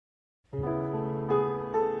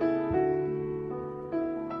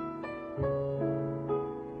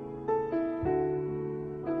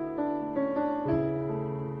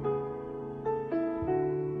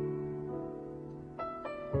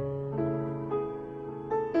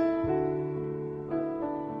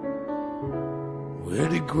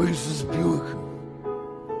Eddie Grace's Buick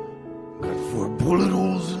got 4 bullet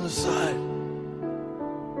holes in the side,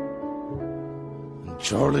 and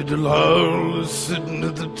Charlie Delisle is sitting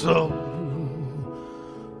at the top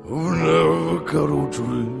of an avocado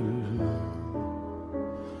tree.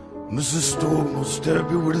 Mrs. Storm will stab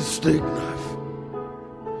you with a steak knife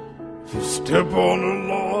if you step on the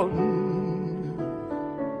lawn.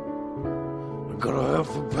 I got a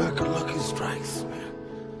half a pack of Lucky Strikes, man,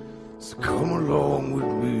 so come along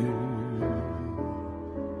with me.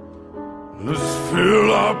 Let's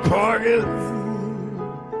fill our pockets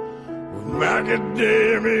with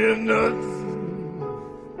macadamia nuts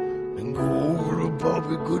and go over to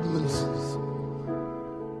Bobby Goodman's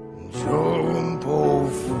and jump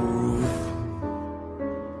off the roof.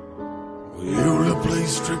 You to play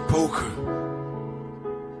strip poker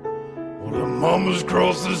while the mamas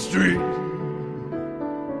cross the street.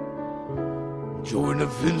 Joey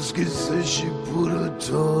Nafinsky says she put her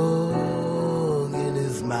tongue in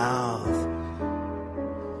his mouth.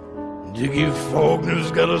 Dickie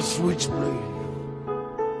Faulkner's got a switchblade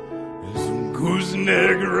and some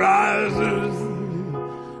gooseneck risers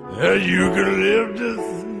that you can lift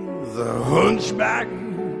as a hunchback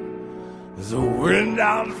as a wind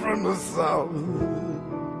out from the south.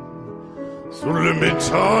 So let me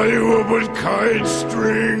tie you up with kite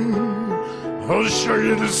string. I'll show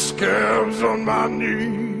you the scabs on my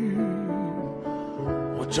knee.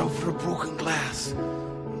 Watch out for the broken glass.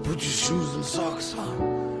 Put your shoes and socks on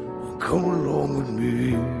and come along with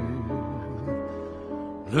me.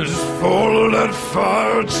 Let's follow that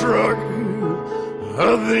fire truck.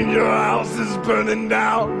 I think your house is burning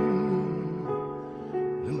down.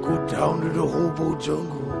 Then go down to the hobo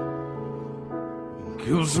jungle and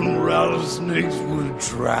kill some rattlesnakes with a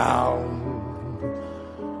trowel.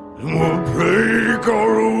 And we'll break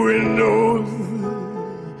all the windows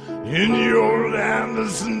in your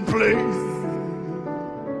Anderson place.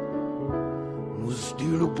 And we'll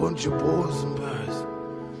steal a bunch of poison pies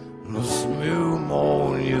and I'll smear them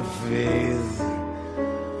all in your face.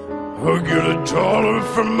 I'll get $1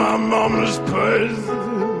 from my mama's purse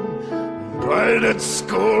and buy that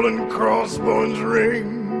skull and crossbones ring.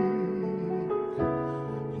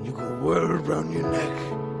 And you can wear it around your neck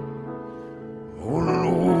on an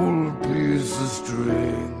old piece of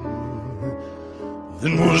string.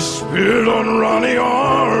 Then we'll spit on Ronnie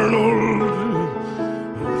Arnold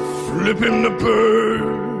and flip him the bird.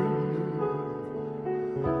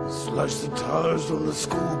 Slash the tires on the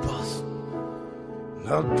school bus.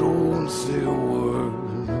 Now don't say a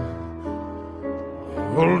word.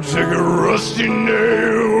 I'll take a rusty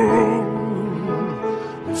nail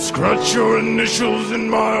and scratch your initials in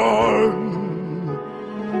my arm.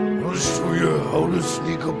 I'll show you how to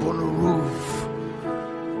sneak up on the roof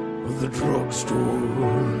of the drugstore.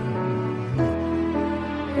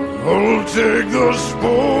 I'll take the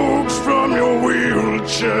spokes from your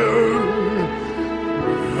wheelchair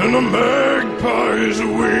and the magpie's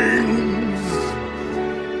wings,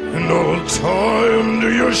 and I'll tie them to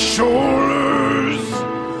your shoulders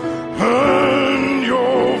and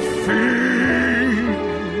your feet.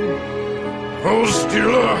 I'll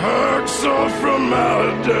steal a hacksaw from my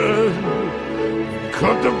dad,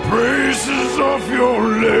 cut the braces off your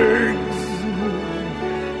legs.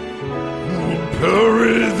 We'll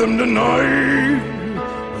bury them tonight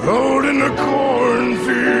out in the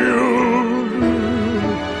cornfield.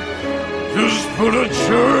 Just put a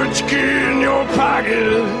church key in your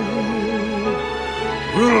pocket.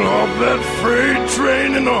 We'll hop that freight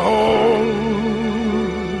train in the hall.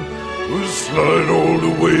 We'll slide all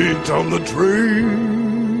the way down the train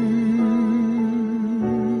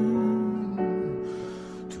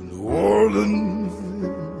to New Orleans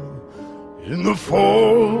in the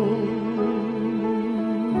fall.